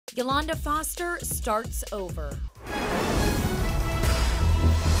Yolanda Foster starts over.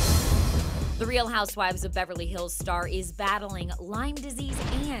 The Real Housewives of Beverly Hills star is battling Lyme disease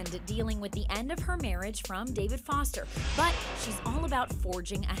and dealing with the end of her marriage from David Foster. But she's all about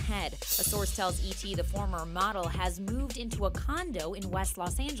forging ahead. A source tells ET the former model has moved into a condo in West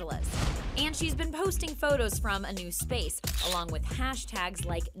Los Angeles. And she's been posting photos from a new space, along with hashtags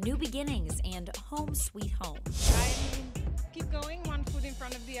like New Beginnings and Home Sweet Home. Keep going, one foot in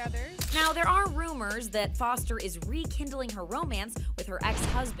front of the other. Now, there are rumors that Foster is rekindling her romance with her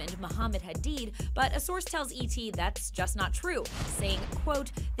ex-husband, Mohammed Hadid, but a source tells ET that's just not true, saying,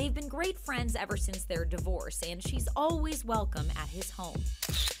 quote, they've been great friends ever since their divorce, and she's always welcome at his home.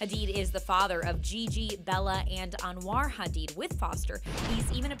 Hadid is the father of Gigi, Bella, and Anwar Hadid with Foster.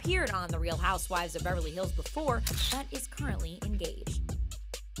 He's even appeared on The Real Housewives of Beverly Hills before, but is currently engaged.